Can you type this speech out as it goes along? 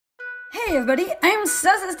Hey everybody, I'm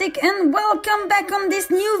Slothastic and welcome back on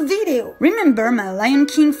this new video! Remember my Lion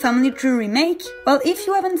King Family Tree remake? Well, if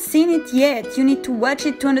you haven't seen it yet, you need to watch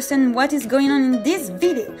it to understand what is going on in this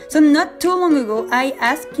video. So not too long ago, I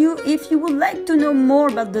asked you if you would like to know more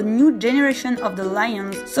about the new generation of the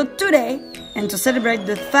lions. So today, and to celebrate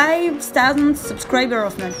the 5,000 subscriber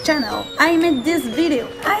of my channel, I made this video.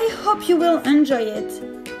 I hope you will enjoy it.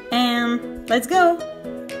 And let's go!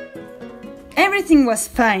 Everything was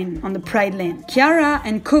fine on the Pridelands. Kiara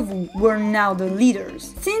and Kovu were now the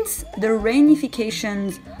leaders. Since the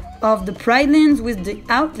reunifications of the Pridelands with the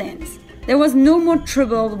Outlands, there was no more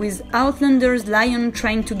trouble with Outlanders lion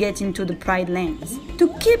trying to get into the Pridelands.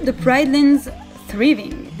 To keep the Pridelands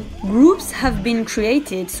thriving, groups have been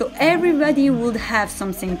created so everybody would have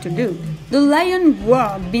something to do. The lion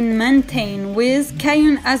world been maintained with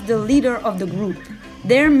Kion as the leader of the group.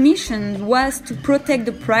 Their mission was to protect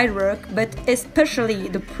the Pride work, but especially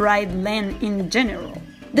the Pride land in general.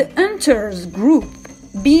 The Hunters group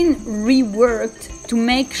been reworked to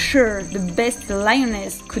make sure the best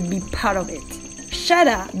lioness could be part of it.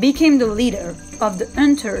 Shada became the leader of the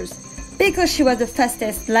Hunters because she was the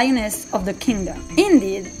fastest lioness of the kingdom.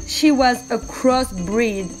 Indeed, she was a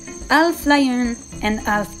crossbreed, half lion and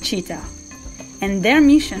half cheetah. And their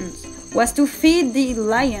mission was to feed the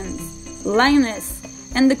lions, lioness,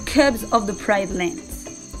 and the cubs of the Pridelands.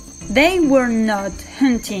 They were not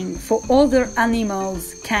hunting for other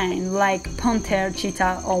animals kind like panther,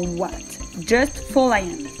 cheetah or what, just for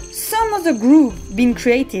lions. Some of the group been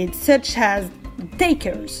created such as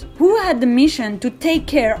takers, who had the mission to take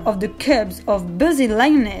care of the cubs of busy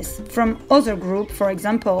lioness from other group. For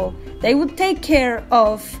example, they would take care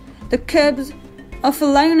of the cubs of a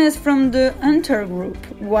lioness from the hunter group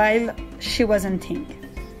while she was hunting.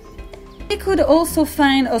 They could also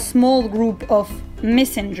find a small group of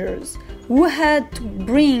messengers who had to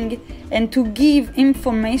bring and to give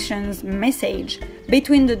information's message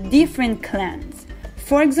between the different clans.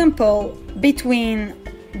 For example, between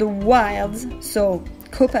the Wilds, so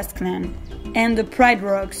Kopa's clan, and the Pride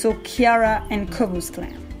Rock, so Kiara and Kovu's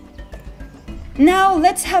clan. Now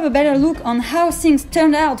let's have a better look on how things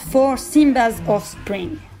turned out for Simba's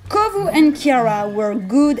offspring. Kovu and Kiara were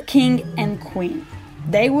good king and queen.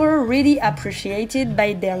 They were really appreciated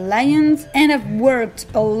by their lions and have worked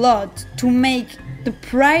a lot to make the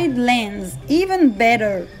Pridelands even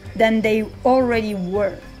better than they already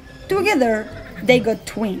were. Together, they got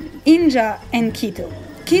twins, Inja and Kito.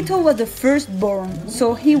 Kito was the firstborn,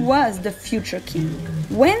 so he was the future king.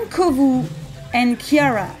 When Kovu and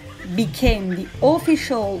Kiara became the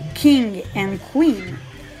official king and queen,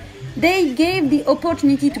 they gave the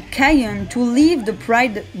opportunity to Kion to leave the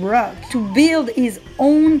Pride Rock to build his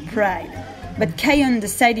own pride. But Kion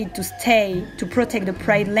decided to stay to protect the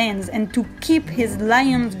Pridelands and to keep his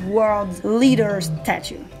Lions World's leader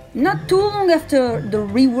statue. Not too long after the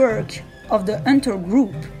rework of the Hunter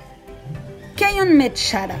group, Kion met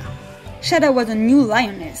Shada. Shada was a new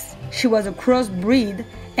lioness. She was a crossbreed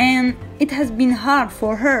and it has been hard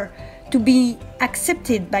for her to be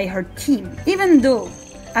accepted by her team, even though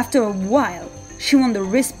after a while, she won the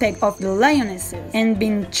respect of the lionesses and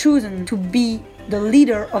been chosen to be the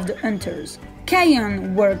leader of the hunters.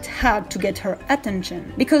 Kion worked hard to get her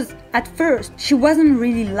attention because at first she wasn't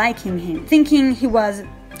really liking him, thinking he was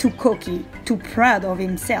too cocky, too proud of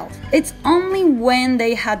himself. It's only when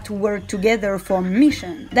they had to work together for a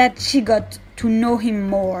mission that she got to know him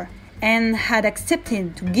more and had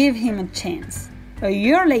accepted to give him a chance. A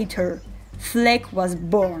year later, Fleck was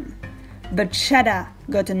born. But Shada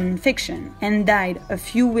got an infection and died a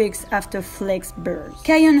few weeks after Fleck's birth.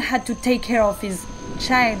 Kion had to take care of his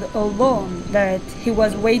child alone, but he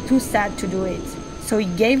was way too sad to do it. So he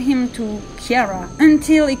gave him to Kiara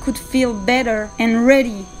until he could feel better and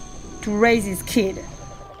ready to raise his kid.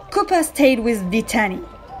 Kopa stayed with Vitani.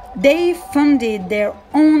 They founded their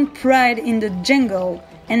own pride in the jungle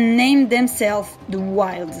and named themselves the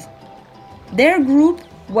Wilds. Their group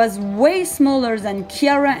was way smaller than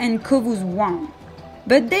Kiara and Kovu's one,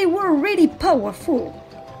 but they were really powerful.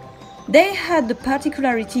 They had the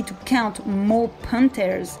particularity to count more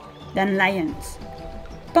panthers than lions.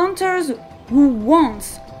 Panthers who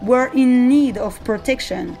once were in need of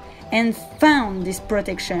protection and found this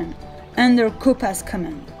protection under Kopa's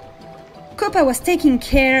command. Kopa was taking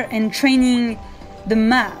care and training the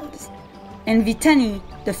males, and Vitani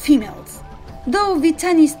the females. Though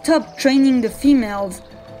Vitani stopped training the females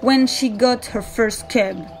when she got her first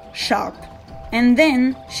cub, Sharp, and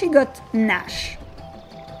then she got Nash.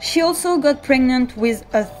 She also got pregnant with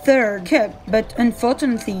a third cub, but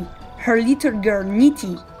unfortunately, her little girl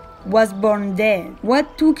Niti was born dead,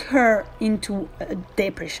 what took her into a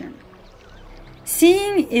depression.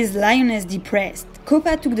 Seeing his lioness depressed,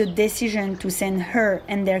 Kopa took the decision to send her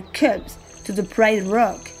and their cubs to the Pride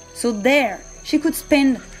Rock, so there she could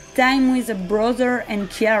spend time with her brother and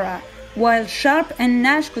Kiara, while Sharp and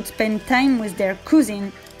Nash could spend time with their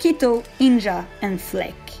cousin Kito, Inja, and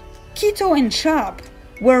Fleck. Kito and Sharp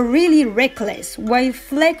were really reckless, while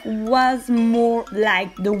Fleck was more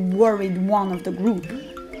like the worried one of the group.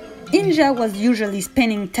 Inja was usually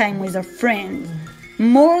spending time with her friends,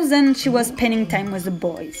 more than she was spending time with the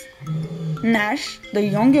boys. Nash, the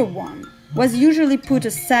younger one, was usually put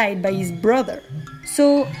aside by his brother,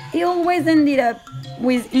 so he always ended up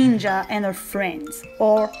with Inja and her friends,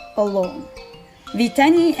 or alone.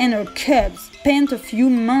 Vitani and her cubs spent a few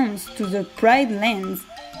months to the Pridelands,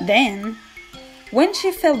 then, when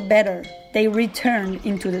she felt better, they returned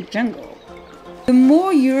into the jungle. The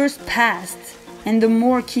more years passed, and the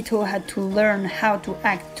more Kito had to learn how to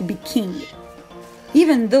act to be king.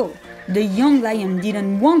 Even though the young lion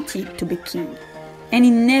didn't want it to be king, and he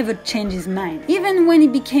never changed his mind. Even when he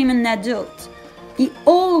became an adult, he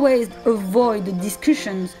always avoided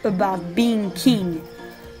discussions about being king,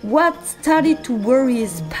 what started to worry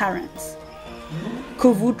his parents.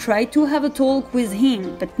 Kovu tried to have a talk with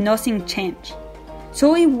him, but nothing changed.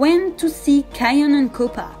 So he went to see Kion and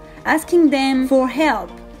Kopa, asking them for help,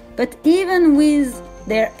 but even with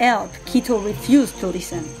their help, Kito refused to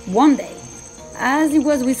listen. One day, as he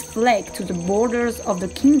was with Fleck to the borders of the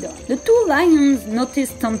kingdom, the two lions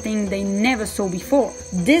noticed something they never saw before.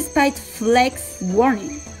 Despite Fleck's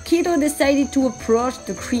warning, Kito decided to approach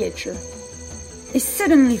the creature. He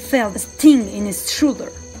suddenly felt a sting in his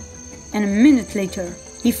shoulder, and a minute later,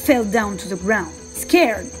 he fell down to the ground.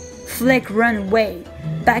 Scared, Fleck ran away,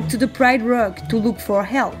 back to the Pride Rock to look for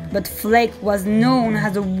help, but Fleck was known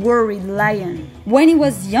as a worried lion. When he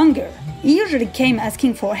was younger, he usually came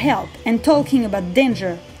asking for help and talking about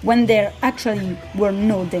danger when there actually were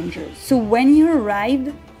no dangers. So when he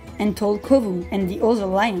arrived and told Kovu and the other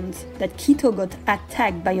lions that Kito got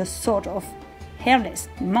attacked by a sort of hairless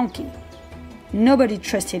monkey, nobody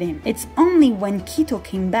trusted him. It's only when Kito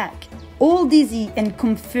came back, all dizzy, and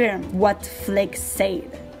confirmed what Fleck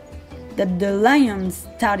said, that the lions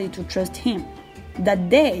started to trust him. That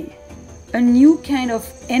day, a new kind of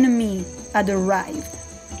enemy had arrived.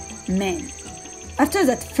 Men. After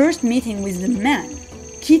that first meeting with the man,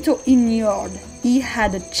 Kito ignored he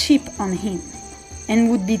had a chip on him and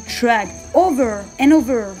would be tracked over and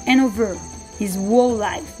over and over his whole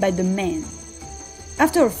life by the men.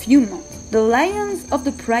 After a few months, the lions of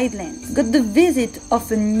the Pridelands got the visit of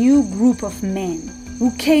a new group of men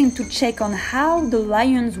who came to check on how the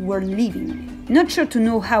lions were living. Not sure to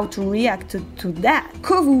know how to react to that,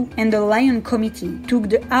 Kovu and the Lion Committee took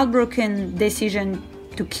the heartbroken decision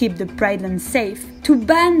to keep the Pridelands safe, to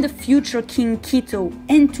ban the future King Kito,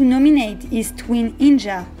 and to nominate his twin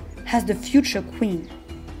Inja as the future queen.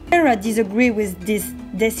 Kiara disagreed with this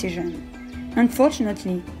decision.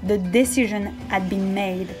 Unfortunately, the decision had been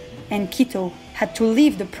made, and Kito had to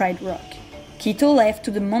leave the Pride Rock. Kito left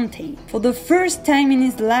to the mountain. For the first time in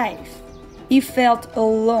his life, he felt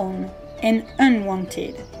alone and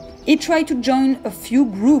unwanted. He tried to join a few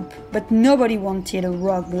groups, but nobody wanted a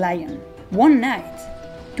rogue lion. One night,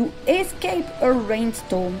 to escape a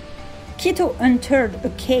rainstorm, Kito entered a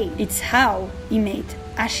cave. It's how he met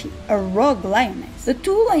Ashi, a rogue lioness. The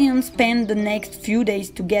two lions spent the next few days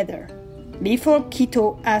together, before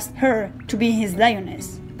Kito asked her to be his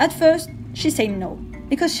lioness. At first, she said no,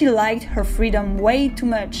 because she liked her freedom way too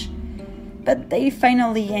much, but they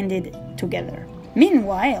finally ended together.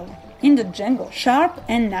 Meanwhile, in the jungle, Sharp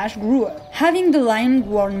and Nash grew up. Having the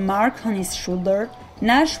lion-worn mark on his shoulder,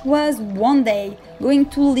 Nash was one day going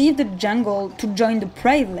to leave the jungle to join the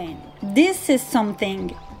Prideland. This is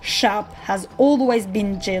something Sharp has always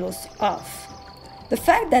been jealous of. The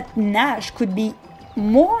fact that Nash could be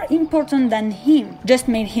more important than him just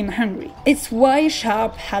made him hungry. It's why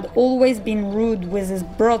Sharp had always been rude with his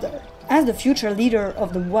brother. As the future leader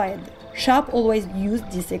of the wild, Sharp always used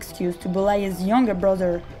this excuse to belie his younger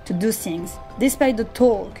brother to do things, despite the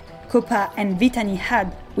talk Kopa and Vitani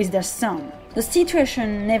had with their son. The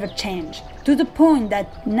situation never changed, to the point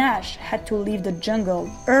that Nash had to leave the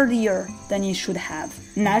jungle earlier than he should have.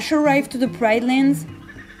 Nash arrived to the Pridelands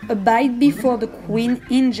a bit before the Queen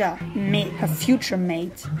Inja met her future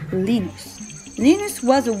mate, Linus. Linus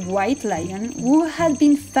was a white lion who had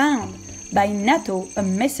been found by Nato, a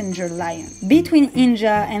messenger lion. Between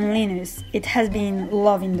Inja and Linus, it has been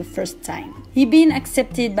love in the first time. He'd been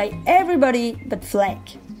accepted by everybody but Fleck.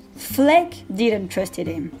 Fleck didn't trust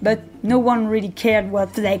him, but no one really cared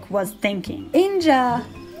what Fleck was thinking. Inja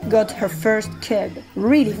got her first cub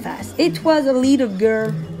really fast. It was a little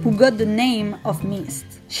girl who got the name of Mist.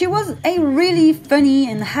 She was a really funny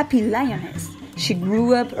and happy lioness. She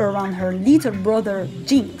grew up around her little brother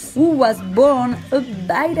Jinx, who was born a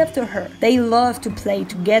bit after her. They loved to play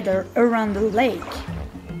together around the lake.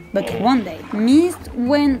 But one day, Mist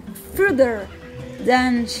went further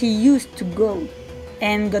than she used to go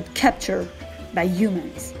and got captured by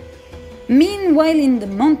humans. Meanwhile, in the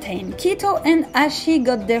mountain, Kito and Ashi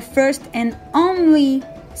got their first and only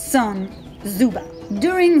son, Zuba.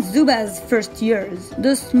 During Zuba's first years,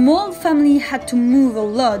 the small family had to move a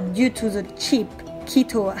lot due to the chip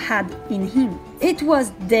Kito had in him. It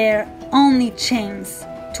was their only chance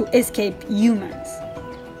to escape humans.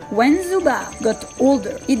 When Zuba got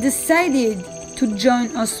older, he decided to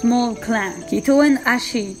join a small clan. Kito and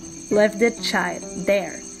Ashi left their child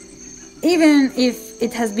there. Even if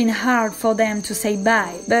it has been hard for them to say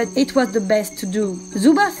bye, but it was the best to do.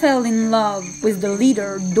 Zuba fell in love with the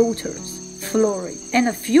leader's daughters, Flory. And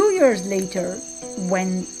a few years later,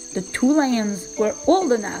 when the two lions were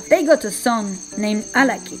old enough, they got a son named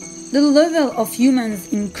Alaki. The level of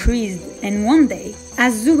humans increased, and one day,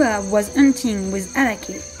 as Zuba was hunting with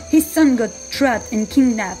Alaki, his son got trapped and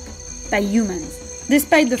kidnapped by humans.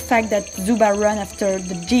 Despite the fact that Zuba ran after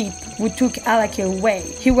the jeep who took Alaki away,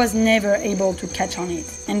 he was never able to catch on it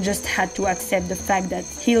and just had to accept the fact that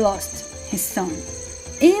he lost his son.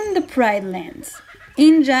 In the Pridelands,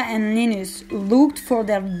 Inja and Linus looked for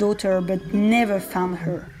their daughter but never found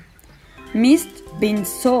her. Mist being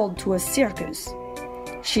sold to a circus.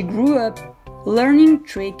 She grew up learning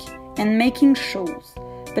tricks and making shows,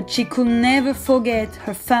 but she could never forget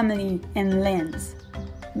her family and lands.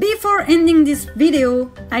 Before ending this video,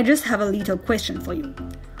 I just have a little question for you.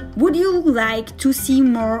 Would you like to see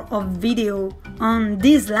more of video on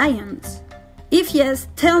these lions? If yes,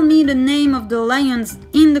 tell me the name of the lions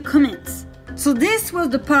in the comments. So this was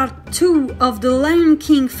the part 2 of the Lion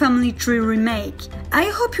King Family Tree remake. I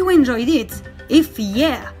hope you enjoyed it. If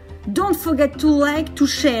yeah, don't forget to like, to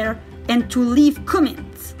share and to leave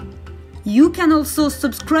comments. You can also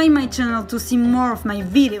subscribe my channel to see more of my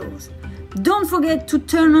videos. Don't forget to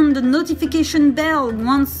turn on the notification bell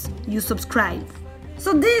once you subscribe.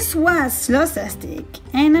 So this was Slothastic,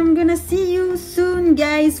 and I'm gonna see you soon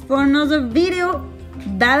guys for another video.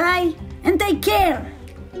 Bye bye and take care!